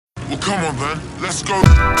Come on then, let's go.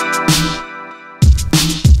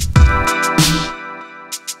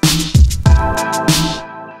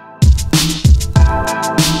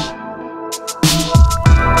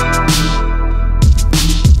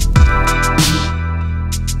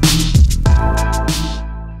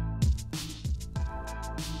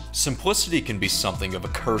 Simplicity can be something of a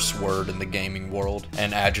curse word in the gaming world,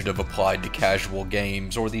 an adjective applied to casual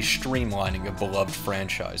games or the streamlining of beloved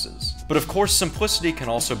franchises. But of course, simplicity can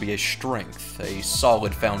also be a strength, a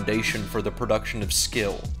solid foundation for the production of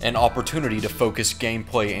skill, an opportunity to focus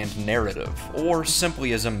gameplay and narrative, or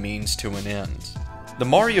simply as a means to an end. The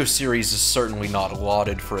Mario series is certainly not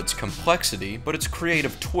lauded for its complexity, but its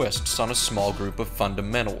creative twists on a small group of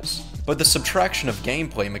fundamentals. But the subtraction of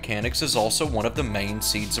gameplay mechanics is also one of the main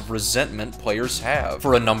seeds of resentment players have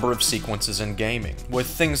for a number of sequences in gaming, with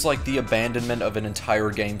things like the abandonment of an entire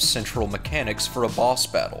game's central mechanics for a boss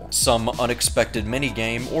battle, some unexpected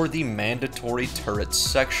minigame, or the mandatory turret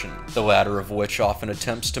section, the latter of which often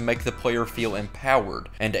attempts to make the player feel empowered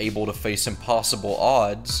and able to face impossible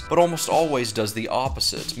odds, but almost always does the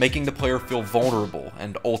opposite, making the player feel vulnerable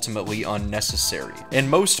and ultimately unnecessary. In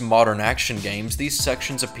most modern action games, these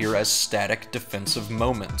sections appear as static defensive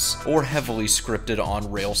moments, or heavily scripted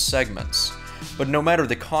on-rail segments. But no matter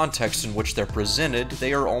the context in which they're presented,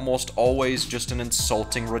 they are almost always just an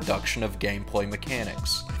insulting reduction of gameplay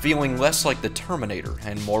mechanics, feeling less like the Terminator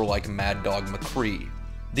and more like Mad Dog McCree.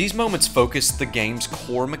 These moments focus the game's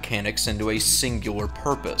core mechanics into a singular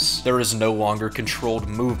purpose. There is no longer controlled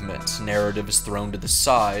movement, narrative is thrown to the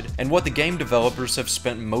side, and what the game developers have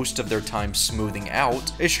spent most of their time smoothing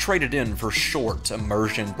out is traded in for short,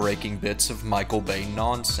 immersion-breaking bits of Michael Bay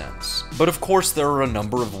nonsense. But of course, there are a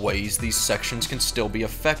number of ways these sections can still be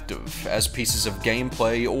effective, as pieces of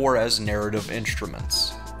gameplay or as narrative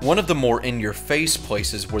instruments. One of the more in-your-face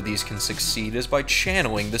places where these can succeed is by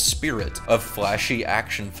channeling the spirit of flashy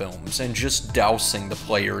action films and just dousing the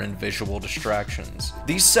player in visual distractions.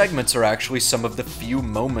 These segments are actually some of the few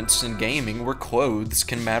moments in gaming where clothes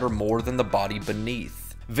can matter more than the body beneath.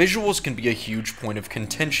 Visuals can be a huge point of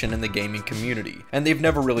contention in the gaming community, and they've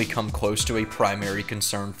never really come close to a primary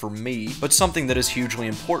concern for me, but something that is hugely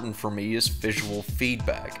important for me is visual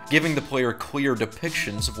feedback, giving the player clear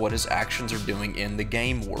depictions of what his actions are doing in the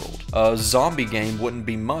game world. A zombie game wouldn't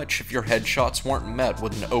be much if your headshots weren't met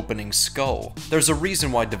with an opening skull. There's a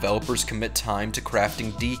reason why developers commit time to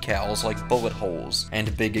crafting decals like bullet holes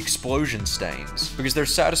and big explosion stains, because they're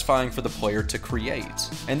satisfying for the player to create.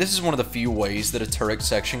 And this is one of the few ways that a turret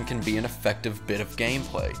section can be an effective bit of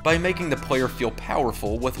gameplay, by making the player feel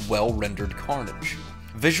powerful with well-rendered carnage.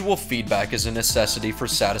 Visual feedback is a necessity for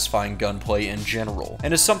satisfying gunplay in general,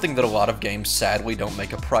 and is something that a lot of games sadly don't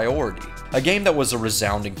make a priority. A game that was a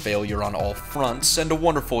resounding failure on all fronts, and a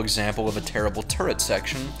wonderful example of a terrible turret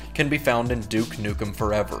section, can be found in Duke Nukem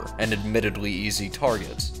Forever, an admittedly easy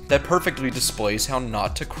target, that perfectly displays how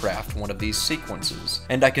not to craft one of these sequences,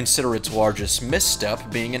 and I consider its largest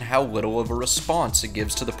misstep being in how little of a response it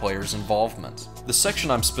gives to the player's involvement. The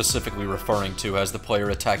section I'm specifically referring to has the player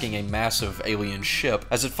attacking a massive alien ship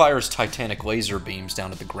as it fires titanic laser beams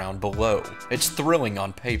down at the ground below. It's thrilling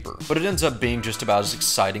on paper, but it ends up being just about as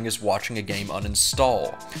exciting as watching a game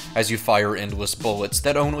uninstall, as you fire endless bullets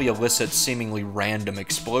that only elicit seemingly random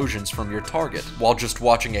explosions from your target, while just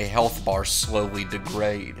watching a health bar slowly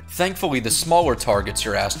degrade. Thankfully, the smaller targets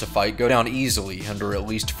you're asked to fight go down easily and are at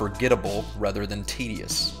least forgettable rather than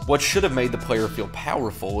tedious. What should have made the player feel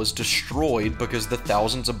powerful is destroyed because the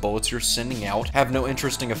thousands of bullets you're sending out have no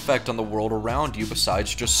interesting effect on the world around you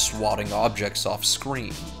besides just swatting objects off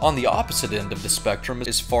screen. On the opposite end of the spectrum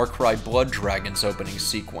is Far Cry Blood Dragon's opening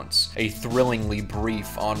sequence, a thrillingly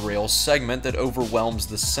brief on-rails segment that overwhelms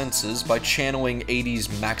the senses by channeling 80s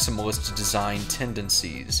maximalist design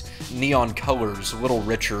tendencies. Neon colors, Little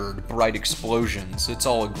Richard, bright explosions, it's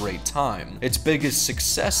all a great time. Its biggest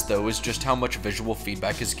success though is just how much visual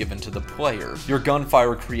feedback is given to the player. Your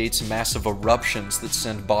gunfire creates massive eruptions that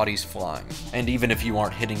send bodies flying, and even if you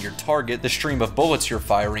aren't hitting your target, the stream of bullets you're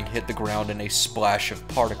firing hit the ground in a splash of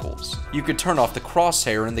particles. You could turn off the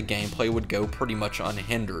crosshair and the gameplay would go pretty much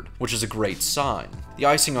unhindered, which is a great sign. The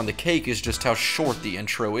icing on the cake is just how short the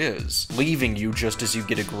intro is, leaving you just as you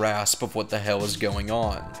get a grasp of what the hell is going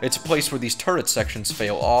on. It's a place where these turret sections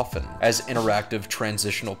fail often, as interactive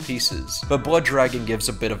transitional pieces, but Blood Dragon gives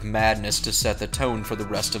a bit of madness to set the tone for the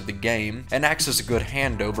rest of the game, and acts as a good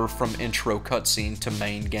handover from intro cutscene to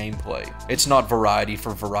main gameplay. It's not variety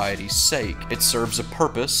for variety's sake, it serves a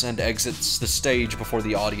purpose and exits the stage before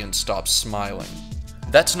the audience stops smiling.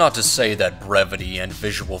 That's not to say that brevity and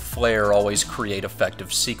visual flair always create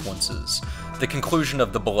effective sequences. The conclusion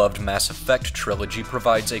of the beloved Mass Effect trilogy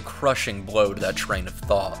provides a crushing blow to that train of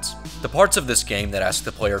thought. The parts of this game that ask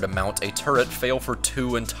the player to mount a turret fail for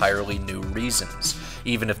two entirely new reasons,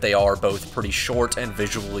 even if they are both pretty short and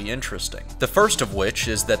visually interesting. The first of which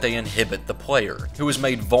is that they inhibit the player, who is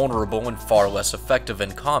made vulnerable and far less effective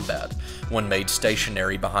in combat when made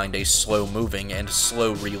stationary behind a slow-moving and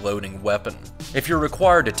slow-reloading weapon. If you're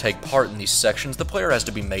required to take part in these sections, the player has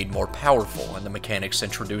to be made more powerful, and the mechanics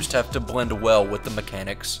introduced have to blend well with the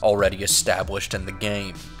mechanics already established in the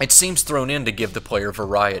game. It seems thrown in to give the player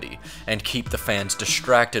variety, and keep the fans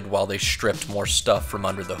distracted while they stripped more stuff from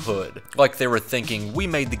under the hood. Like they were thinking, we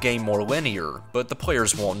made the game more linear, but the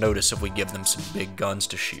players won't notice if we give them some big guns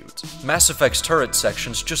to shoot. Mass Effect's turret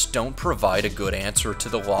sections just don't provide a good answer to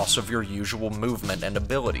the loss of your usual movement and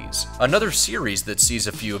abilities. Another series that sees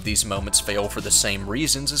a few of these moments fail for the same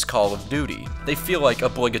reasons is Call of Duty. They feel like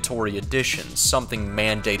obligatory additions, something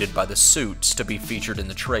mandated by the suits to be featured in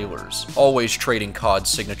the trailers, always trading COD's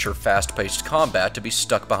signature fast-paced combat to be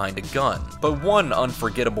stuck behind a gun. But one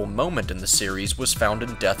unforgettable moment in the series was found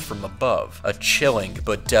in Death from Above, a chilling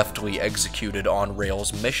but deftly executed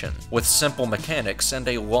on-rails mission, with simple mechanics and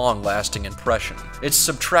a long-lasting impression. It's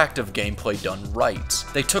subtractive gameplay done right.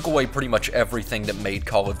 They took away pretty much everything that made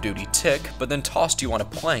Call of Duty tick, but then tossed you on a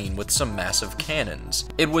plane with some massive cannons.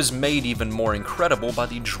 It was made even more incredible by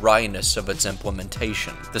the dryness of its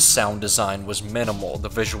implementation. The sound design was minimal, the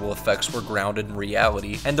visual effects were grounded in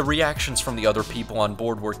reality, and the reactions from the other people on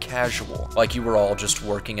board were casual, like you were all just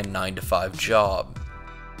working a 9-to-5 job.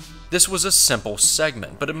 This was a simple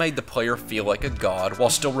segment, but it made the player feel like a god while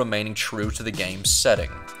still remaining true to the game's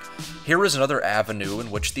setting. Here is another avenue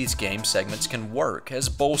in which these game segments can work as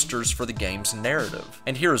bolsters for the game's narrative.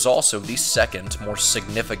 And here is also the second, more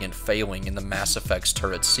significant failing in the Mass Effect's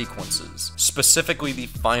turret sequences, specifically the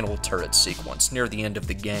final turret sequence near the end of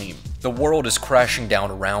the game. The world is crashing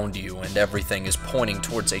down around you and everything is pointing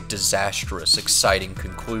towards a disastrous, exciting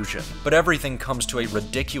conclusion. But everything comes to a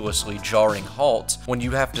ridiculously jarring halt when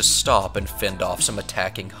you have to stop and fend off some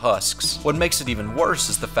attacking husks. What makes it even worse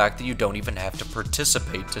is the fact that you don't even have to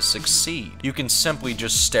participate to succeed. You can simply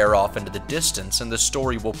just stare off into the distance and the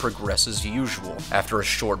story will progress as usual after a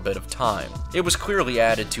short bit of time. It was clearly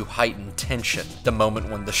added to heighten tension, the moment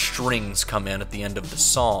when the strings come in at the end of the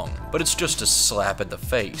song, but it's just a slap at the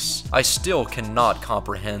face. I still cannot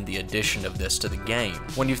comprehend the addition of this to the game.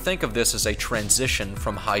 When you think of this as a transition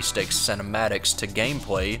from high-stakes cinematics to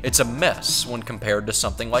gameplay, it's a mess when compared to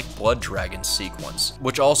something like Blood Dragon's sequence,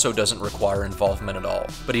 which also doesn't require involvement at all.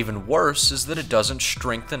 But even worse is that it doesn't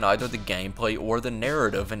strengthen either the gameplay or the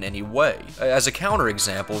narrative in any way. As a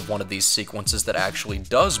counterexample of one of these sequences that actually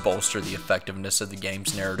does bolster the effectiveness of the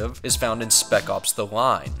game's narrative is found in Spec Ops: The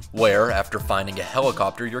Line, where, after finding a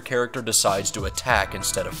helicopter, your character decides to attack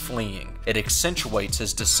instead of fleeing. It accentuates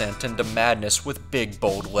his descent into madness with big,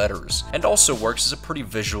 bold letters, and also works as a pretty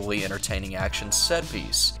visually entertaining action set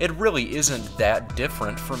piece. It really isn't that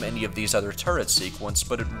different from any of these other turret sequences,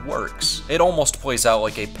 but it works. It almost plays out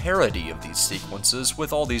like a parody of these sequences,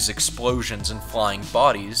 with all these explosions and flying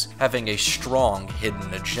bodies having a strong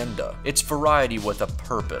hidden agenda. It's variety with a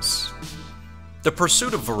purpose. The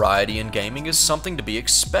pursuit of variety in gaming is something to be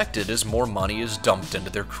expected as more money is dumped into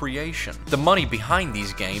their creation. The money behind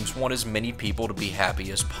these games want as many people to be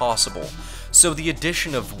happy as possible, so the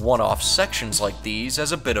addition of one-off sections like these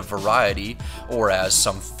as a bit of variety, or as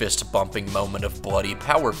some fist-bumping moment of bloody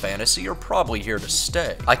power fantasy, are probably here to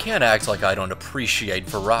stay. I can't act like I don't appreciate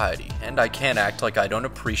variety, and I can't act like I don't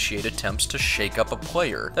appreciate attempts to shake up a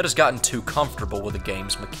player that has gotten too comfortable with the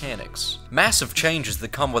game's mechanics. Massive changes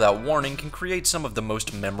that come without warning can create some of the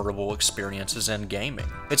most memorable experiences in gaming.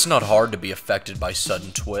 It's not hard to be affected by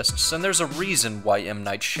sudden twists, and there's a reason why M.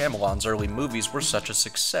 Night Shyamalan's early movies were such a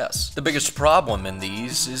success. The biggest problem in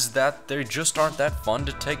these is that they just aren't that fun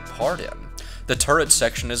to take part in. The turret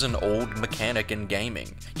section is an old mechanic in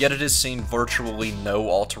gaming, yet it has seen virtually no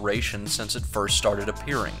alteration since it first started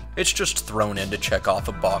appearing. It's just thrown in to check off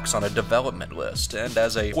a box on a development list, and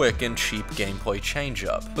as a quick and cheap gameplay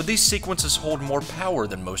change-up. But these sequences hold more power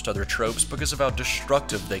than most other tropes because of how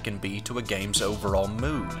destructive they can be to a game's overall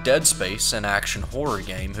mood. Dead Space, an action horror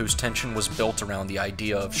game whose tension was built around the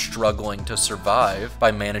idea of struggling to survive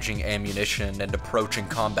by managing ammunition and approaching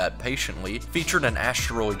combat patiently, featured an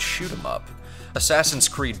asteroid shoot-'em-up. Assassin's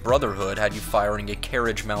Creed Brotherhood had you firing a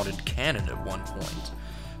carriage-mounted cannon at one point.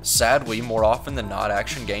 Sadly, more often than not,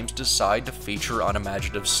 action games decide to feature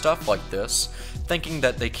unimaginative stuff like this, thinking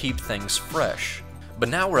that they keep things fresh. But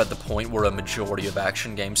now we're at the point where a majority of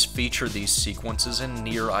action games feature these sequences in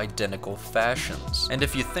near identical fashions. And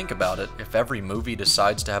if you think about it, if every movie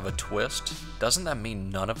decides to have a twist, doesn't that mean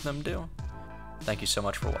none of them do? Thank you so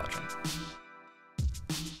much for watching.